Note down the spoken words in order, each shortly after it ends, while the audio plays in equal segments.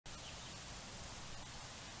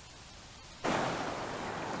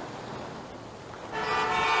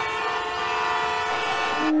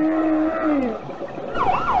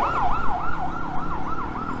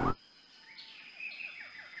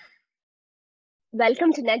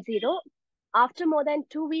Welcome to Net Zero. After more than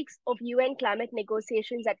 2 weeks of UN climate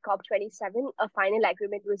negotiations at COP27, a final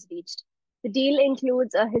agreement was reached. The deal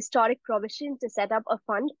includes a historic provision to set up a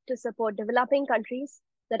fund to support developing countries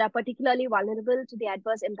that are particularly vulnerable to the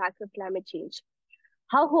adverse impacts of climate change.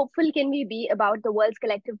 How hopeful can we be about the world's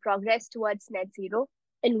collective progress towards net zero?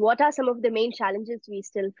 And what are some of the main challenges we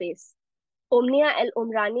still face? Omnia El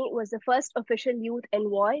Omrani was the first official youth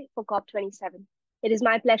envoy for COP27. It is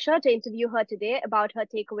my pleasure to interview her today about her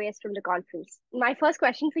takeaways from the conference. My first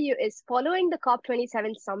question for you is, following the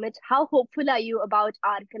COP27 summit, how hopeful are you about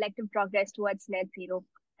our collective progress towards net zero?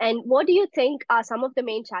 And what do you think are some of the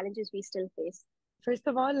main challenges we still face? First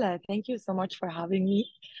of all, thank you so much for having me.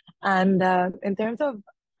 And in terms of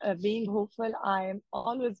being hopeful, I am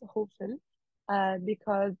always hopeful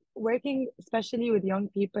because working especially with young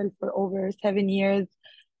people for over 7 years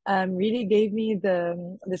really gave me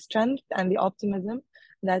the strength and the optimism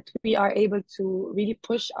that we are able to really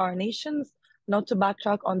push our nations not to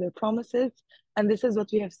backtrack on their promises. And this is what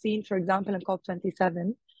we have seen, for example, in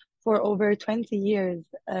COP27. For over 20 years,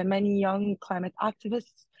 many young climate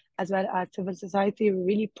activists as well as civil society were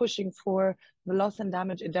really pushing for the loss and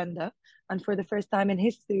damage agenda. And for the first time in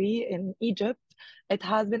history in Egypt, it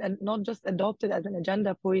has been not just adopted as an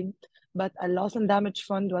agenda point, but a loss and damage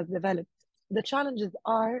fund was developed. The challenges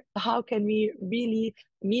are, how can we really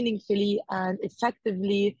meaningfully and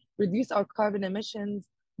effectively reduce our carbon emissions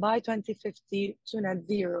by 2050 to net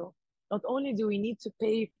zero? Not only do we need to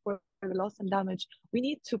pay for the loss and damage, we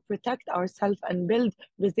need to protect ourselves and build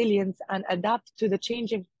resilience and adapt to the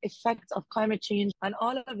changing effects of climate change. And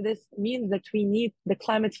all of this means that we need the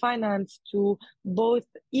climate finance to both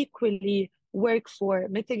equally work for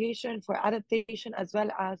mitigation, for adaptation, as well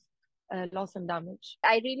as loss and damage.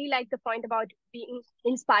 I really like the point about being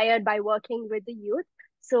inspired by working with the youth.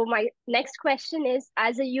 So my next question is,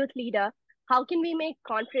 as a youth leader, how can we make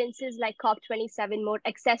conferences like COP27 more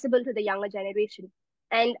accessible to the younger generation?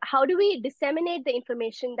 And how do we disseminate the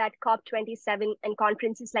information that COP27 and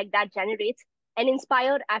conferences like that generates and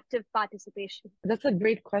inspire active participation? That's a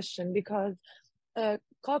great question because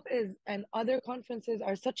COP is and other conferences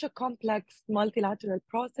are such a complex multilateral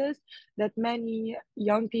process that many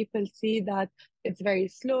young people see that it's very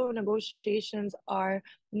slow. Negotiations are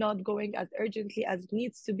not going as urgently as it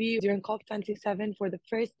needs to be. During COP27, for the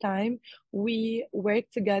first time, we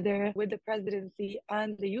worked together with the presidency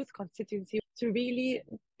and the youth constituency to really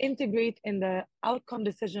integrate in the outcome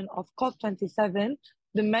decision of COP27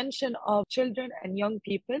 the mention of children and young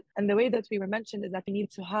people. And the way that we were mentioned is that we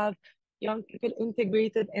need to have young people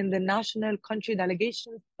integrated in the national country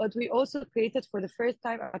delegations. But we also created for the first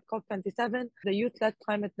time at COP27 the youth-led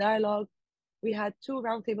climate dialogue. We had 2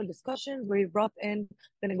 roundtable discussions where we brought in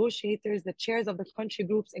the negotiators, the chairs of the country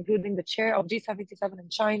groups, including the chair of G77 in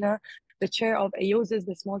China, the chair of AOSIS,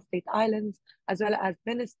 the small state islands, as well as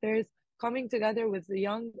ministers, coming together with the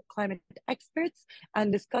young climate experts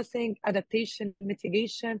and discussing adaptation,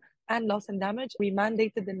 mitigation, and loss and damage. We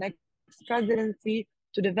mandated the next presidency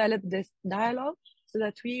to develop this dialogue so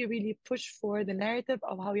that we really push for the narrative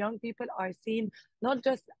of how young people are seen not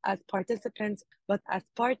just as participants, but as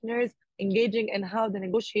partners, engaging in how the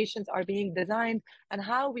negotiations are being designed and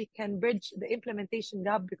how we can bridge the implementation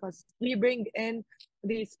gap, because we bring in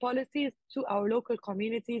these policies to our local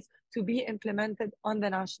communities to be implemented on the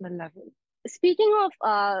national level. Speaking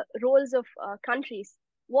of roles of countries,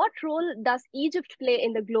 what role does Egypt play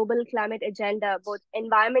in the global climate agenda, both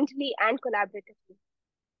environmentally and collaboratively?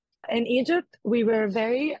 In Egypt, we were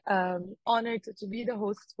very honored to be the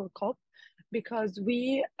hosts for COP because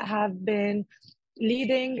we have been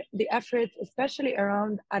leading the efforts, especially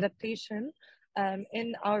around adaptation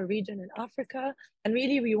in our region in Africa. And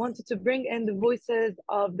really, we wanted to bring in the voices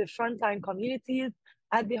of the frontline communities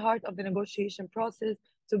at the heart of the negotiation process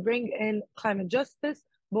to bring in climate justice,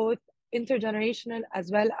 both intergenerational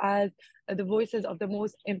as well as the voices of the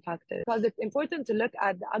most impacted. Because it's important to look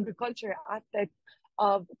at the agriculture aspect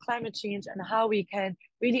of climate change and how we can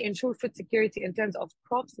really ensure food security in terms of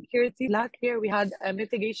crop security. Last year, we had a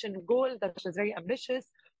mitigation goal that was very ambitious.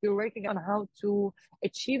 We were working on how to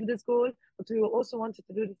achieve this goal, but we also wanted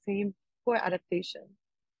to do the same for adaptation.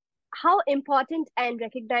 How important and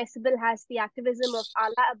recognizable has the activism of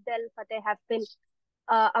Ala Abdel Fattah have been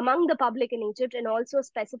among the public in Egypt and also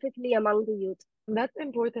specifically among the youth? That's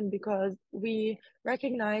important because we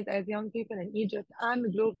recognize as young people in Egypt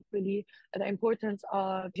and globally the importance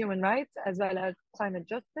of human rights as well as climate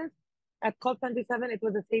justice. At COP27, it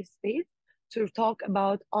was a safe space to talk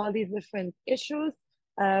about all these different issues,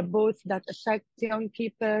 both that affect young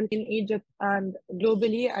people in Egypt and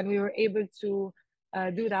globally, and we were able to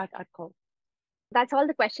do that at COP. That's all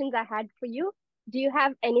the questions I had for you. Do you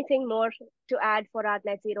have anything more to add for our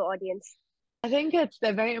net zero audience? I think it's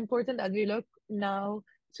very important as we look now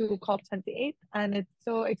to COP28, and it's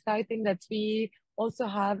so exciting that we also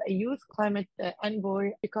have a youth climate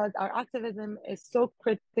envoy because our activism is so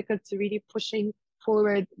critical to really pushing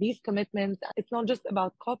forward these commitments. It's not just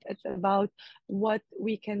about COP, it's about what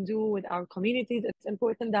we can do with our communities. It's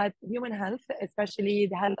important that human health, especially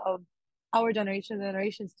the health of our generation,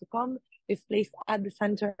 generations to come, is placed at the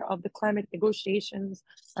center of the climate negotiations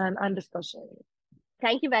and discussions.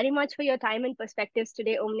 Thank you very much for your time and perspectives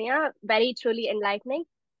today, Omnia. Very truly enlightening.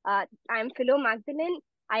 I'm Philo Magdalene.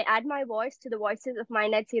 I add my voice to the voices of my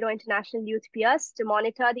Net Zero International youth peers to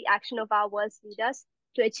monitor the action of our world's leaders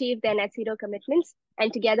to achieve their net zero commitments,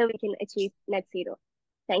 and together we can achieve net zero.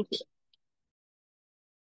 Thank you.